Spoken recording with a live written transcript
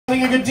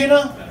Having a good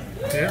dinner?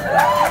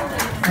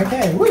 Yeah.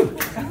 Okay, woo.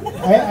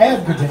 I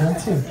had good dinner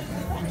too.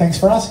 Thanks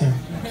for asking.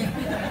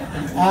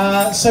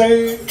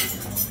 So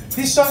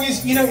this song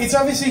is, you know, it's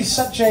obviously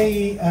such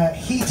a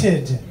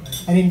heated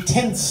and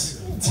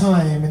intense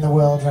time in the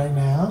world right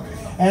now,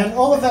 and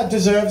all of that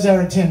deserves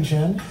our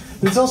attention,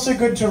 but it's also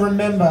good to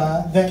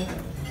remember that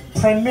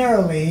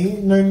primarily,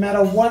 no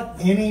matter what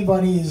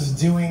anybody is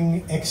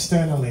doing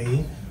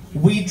externally,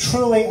 we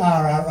truly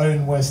are our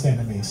own worst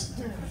enemies.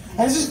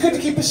 And it's just good to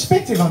keep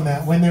perspective on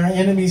that when there are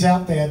enemies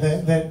out there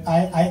that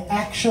I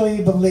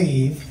actually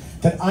believe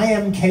that I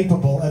am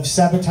capable of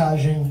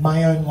sabotaging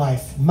my own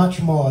life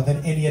much more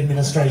than any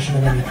administration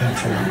of any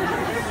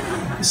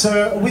country.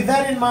 So with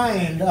that in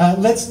mind,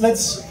 let's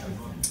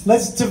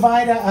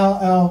divide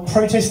our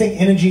protesting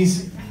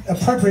energies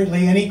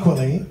appropriately and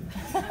equally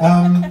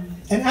and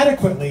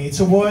adequately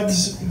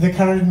towards the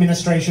current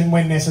administration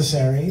when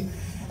necessary,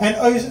 and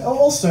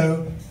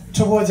also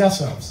towards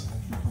ourselves.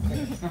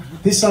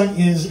 This song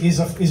is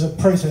a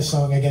protest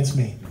song against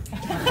me.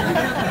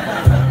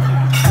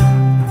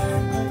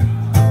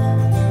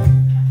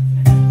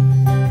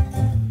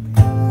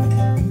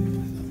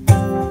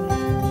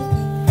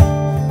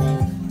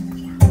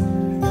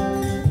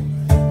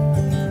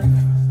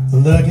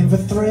 Looking for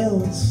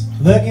thrills,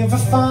 looking for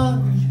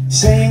fun,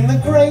 saying the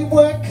great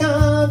work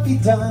can't be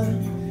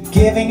done,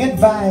 giving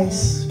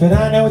advice, but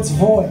I know its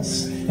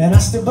voice, and I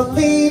still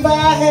believe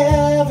I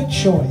have a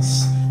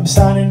choice. I'm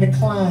starting to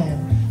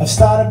climb, I've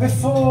started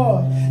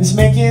before, it's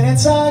making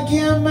its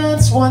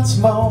arguments once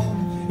more.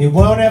 It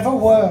won't ever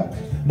work,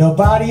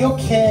 nobody will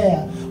care.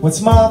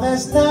 What's more,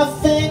 there's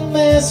nothing,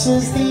 this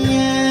is the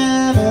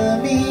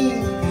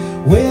enemy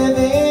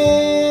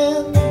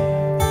within,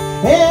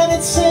 and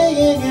it's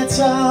saying it's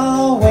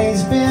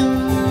always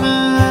been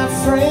my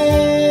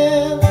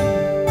friend,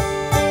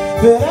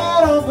 but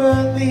I don't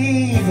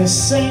believe a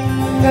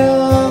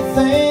single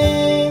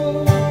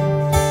thing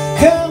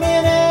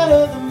coming out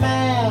of the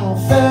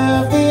mouth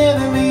of the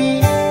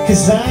enemy,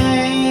 'cause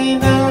I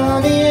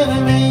know the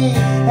enemy,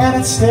 and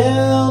it's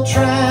still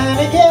trying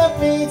to get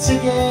me to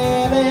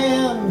give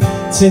in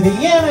to the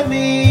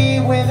enemy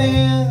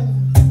within.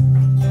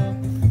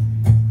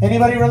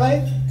 Anybody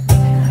relate?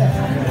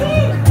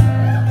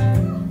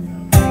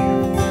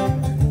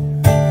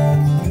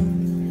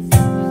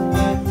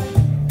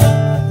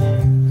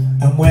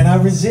 And when I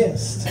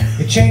resist,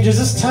 it changes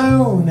its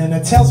tone, and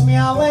it tells me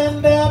I'll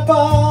end up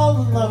all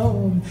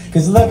alone.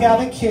 'Cause look how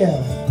they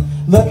kill,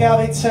 look how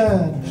they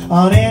turn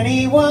on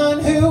anyone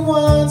who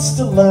wants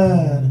to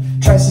learn.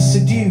 Tries to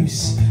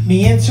seduce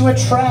me into a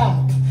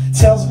trap,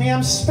 tells me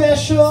I'm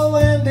special,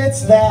 and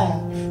it's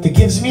that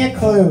gives me a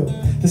clue,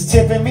 that's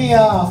tipping me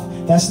off.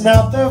 That's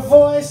not the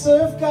voice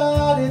of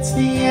God, it's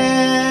the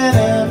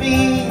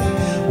enemy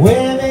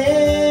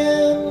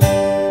within,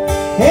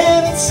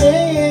 and it's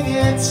saying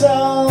it's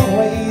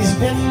always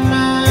been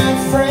my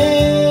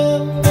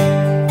friend,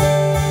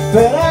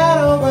 but I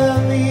don't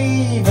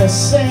believe a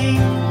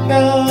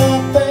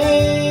single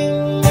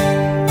thing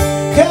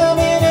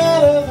coming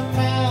out of the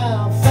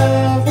mouth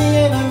of the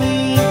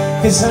enemy,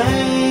 'cause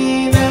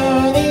I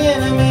know the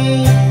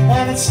enemy,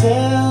 and it's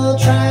still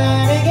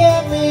trying to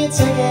get me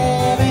to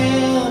give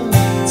in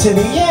to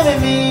the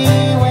enemy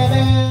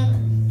within.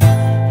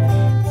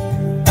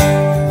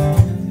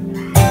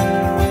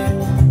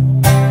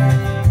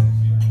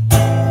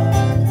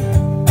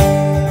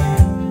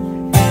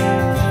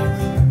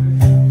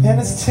 And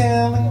it's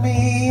telling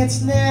me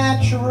it's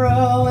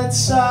natural,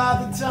 it's all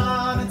the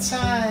dawn of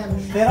time.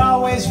 It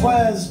always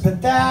was,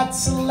 but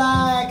that's a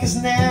lie, 'cause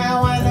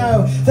now I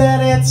know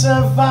that it's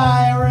a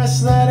virus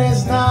that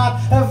is not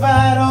a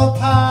vital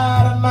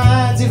part of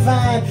my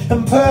divine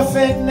and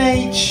perfect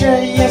nature.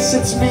 Yes,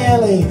 it's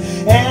merely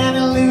an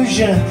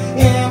illusion,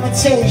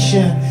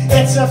 imitation.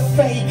 It's a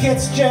fake,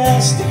 it's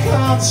just a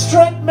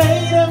construct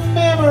made of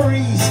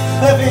memories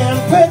of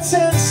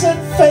impotence and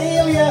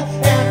failure,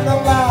 and the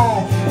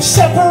lie of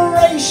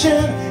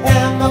separation,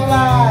 and the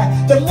lie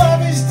that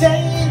love is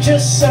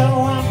dangerous. So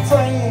I'm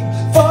praying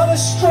for the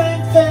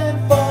strength and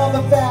for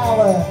the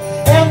valor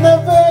and the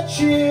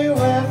virtue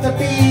of the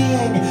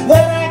being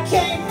that I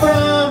came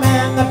from,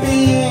 and the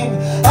being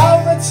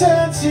I'll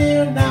return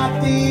to,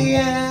 not the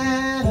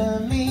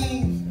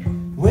enemy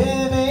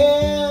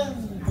within,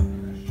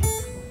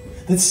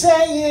 that's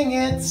saying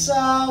it's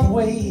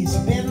always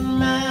been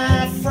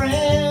my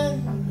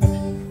friend,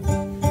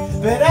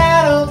 but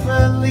I don't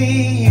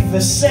believe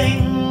a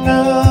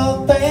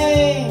single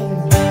thing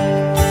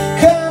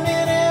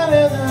coming out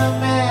of the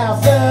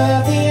mouth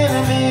of the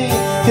enemy,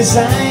 'cause I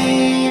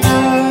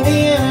know the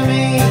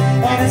enemy,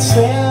 and it's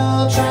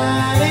still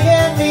trying to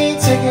get me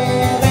to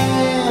give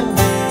in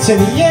to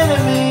the enemy.